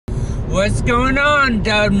What's going on,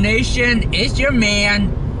 Dub Nation? It's your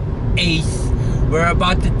man, Ace. We're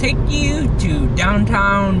about to take you to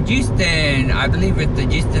downtown Houston. I believe it's the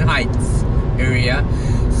Houston Heights area.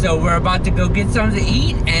 So we're about to go get something to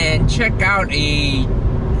eat and check out a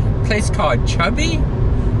place called Chubbies.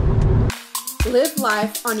 Live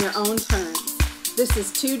life on your own terms. This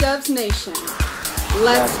is Two Doves Nation.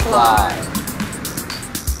 Let's fly.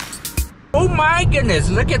 Oh my goodness,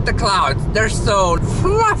 look at the clouds. They're so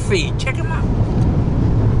fluffy. Check them out.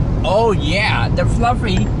 Oh yeah, they're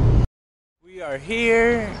fluffy. We are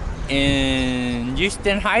here in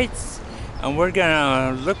Houston Heights and we're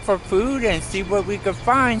gonna look for food and see what we can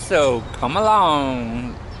find, so come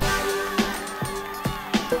along.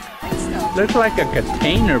 Looks like a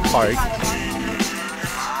container park.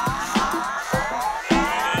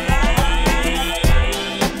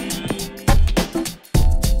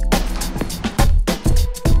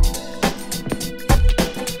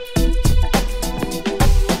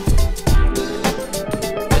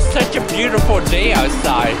 Beautiful day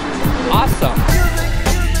outside. Awesome.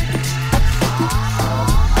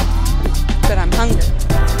 But I'm hungry.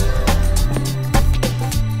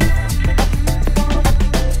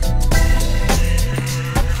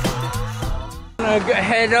 I'm gonna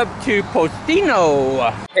head up to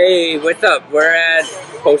Postino. Hey, what's up? We're at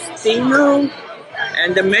Postino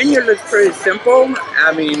and the menu looks pretty simple.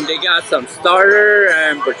 I mean, they got some starter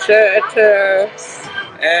and bruschetta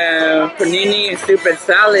and panini and soup and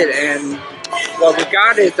salad, and what we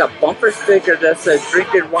got is a bumper sticker that says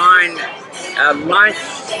drinking wine at lunch,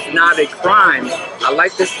 not a crime. I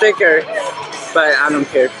like the sticker, but I don't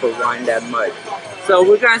care for wine that much. So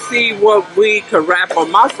we're gonna see what we could wrap our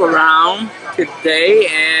mouth around today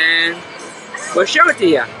and we'll show it to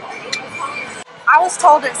you. I was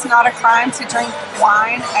told it's not a crime to drink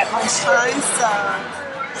wine at lunchtime, so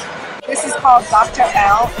this is called Dr.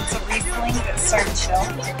 L. It's a Riesling that's served chilled.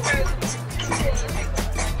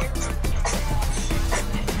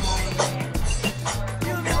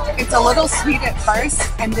 It's a little sweet at first,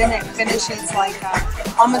 and then it finishes like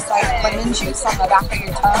almost like lemon juice on the back of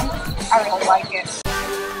your tongue. I really like it.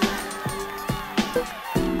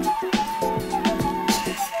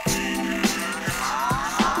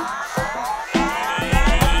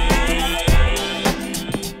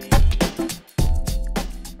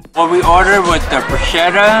 What we ordered was the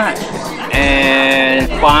bruschetta and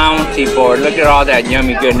bounty board. Look at all that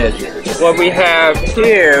yummy goodness. What we have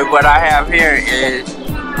here, what I have here is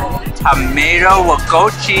tomato with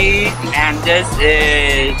goat cheese, and this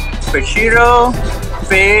is prosciutto,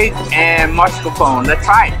 fig, and mascarpone. Let's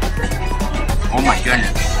try it. Oh my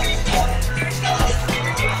goodness.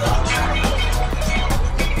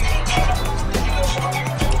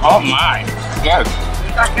 Oh my, yes.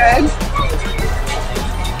 Is that good?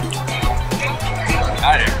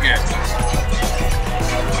 That is good.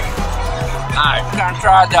 Alright, we're gonna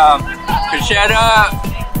try the bruschetta,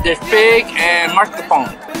 the fig, and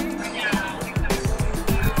mascarpone.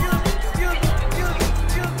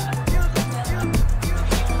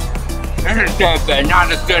 This is good, but not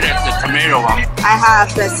as good as the tomato one. I have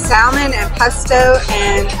the salmon and pesto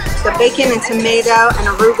and the bacon and tomato and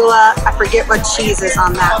arugula. I forget what cheese is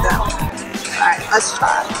on that though. Alright, let's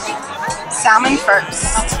try. Salmon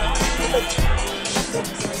first.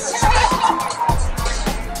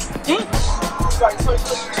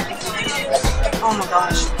 Oh my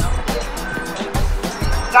gosh.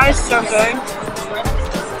 That is so good.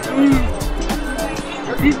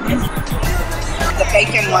 The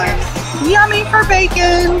bacon one. Yummy for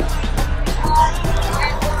bacon.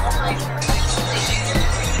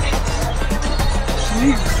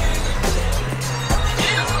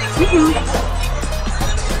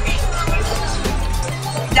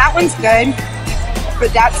 That one's good,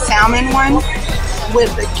 but that salmon one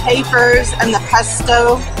with the capers and the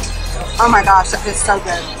pesto, oh my gosh, that is so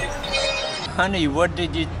good. Honey, what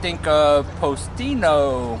did you think of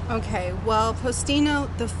Postino? Okay, well, Postino,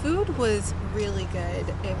 the food was really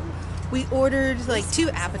good. We ordered like 2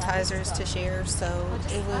 appetizers to share, so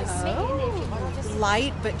it was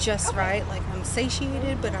light but just right. Like, I'm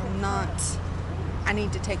satiated, but I'm not. I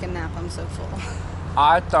need to take a nap. I'm so full.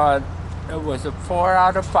 I thought it was a 4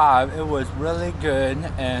 out of 5. It was really good,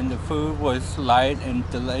 and the food was light and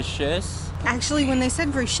delicious. Actually, when they said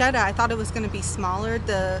bruschetta, I thought it was going to be smaller.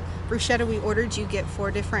 The bruschetta we ordered, you get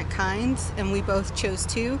 4 different kinds, and we both chose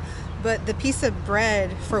 2. But the piece of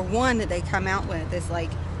bread for one that they come out with is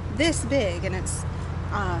like this big, and it's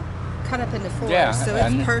cut up into 4, yeah, so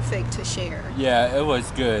it's perfect to share. Yeah, it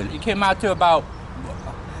was good. It came out to about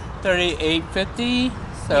 $38.50.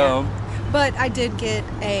 So, yeah. But I did get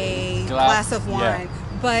a glass of wine.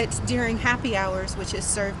 Yeah. But during happy hours, which is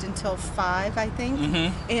served until 5, I think,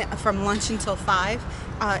 and from lunch until 5,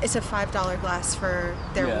 it's a $5 glass for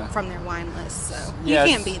their from their wine list. So you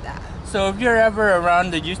can't beat that. So if you're ever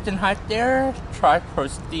around the Houston Heights there, try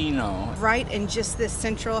Postino. Right in just this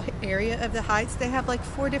central area of the Heights, they have like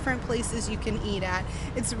 4 different places you can eat at.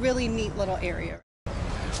 It's a really neat little area.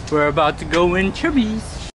 We're about to go in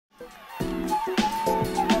Chubbies.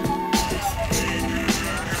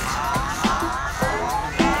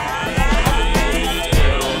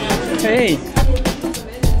 Hey.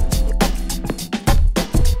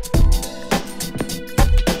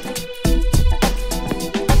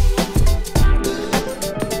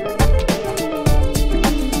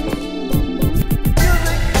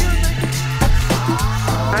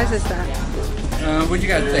 How is that? What do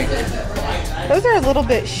you guys think? Those are a little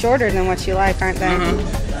bit shorter than what you like, aren't they?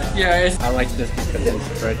 Yeah, I like this because it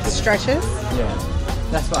stretches. Stretches? Yeah,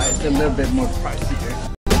 that's why it's a little bit more pricier.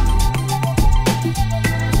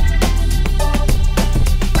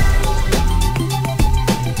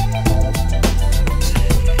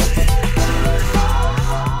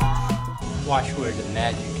 Watch where the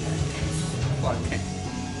magic is. Okay.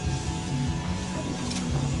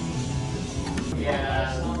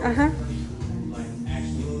 Uh-huh.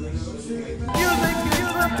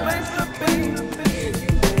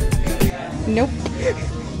 Nope.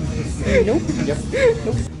 Nope. Yep.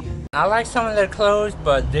 Nope. I like some of their clothes,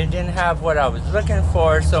 but they didn't have what I was looking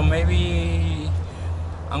for, so maybe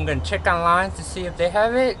I'm gonna check online to see if they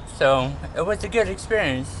have it. So it was a good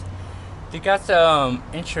experience. They got some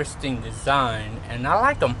interesting design, and I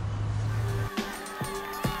like them.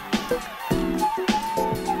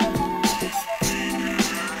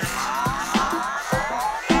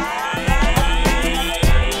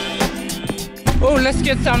 Oh, let's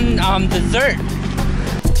get some dessert.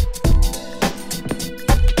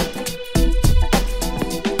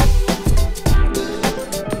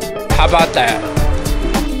 How about that?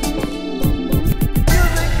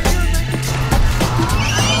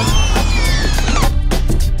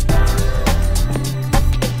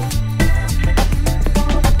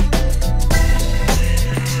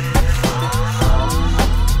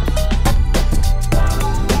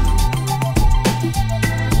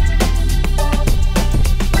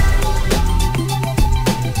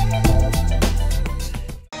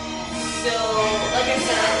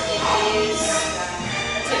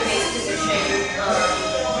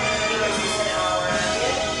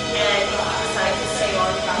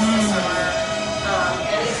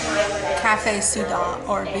 Cafe Soudan,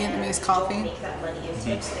 or Vietnamese coffee.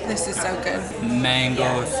 This is so good.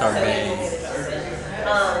 Mango sorbet.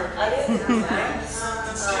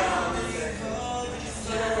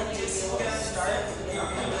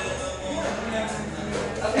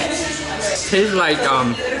 Tastes like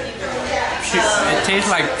it tastes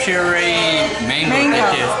like puree mango.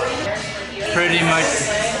 Dishes. Pretty much.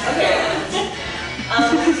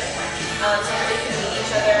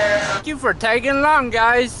 Thank you for tagging along,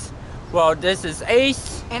 guys. Well, this is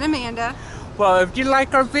Ace And Amanda. Well, if you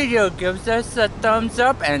like our video, give us a thumbs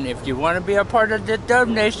up, and if you want to be a part of the Dub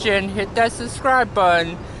Nation, hit that subscribe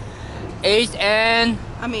button. Ace and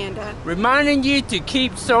Amanda. reminding you to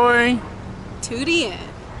keep soaring To the end.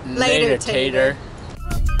 later, Tater.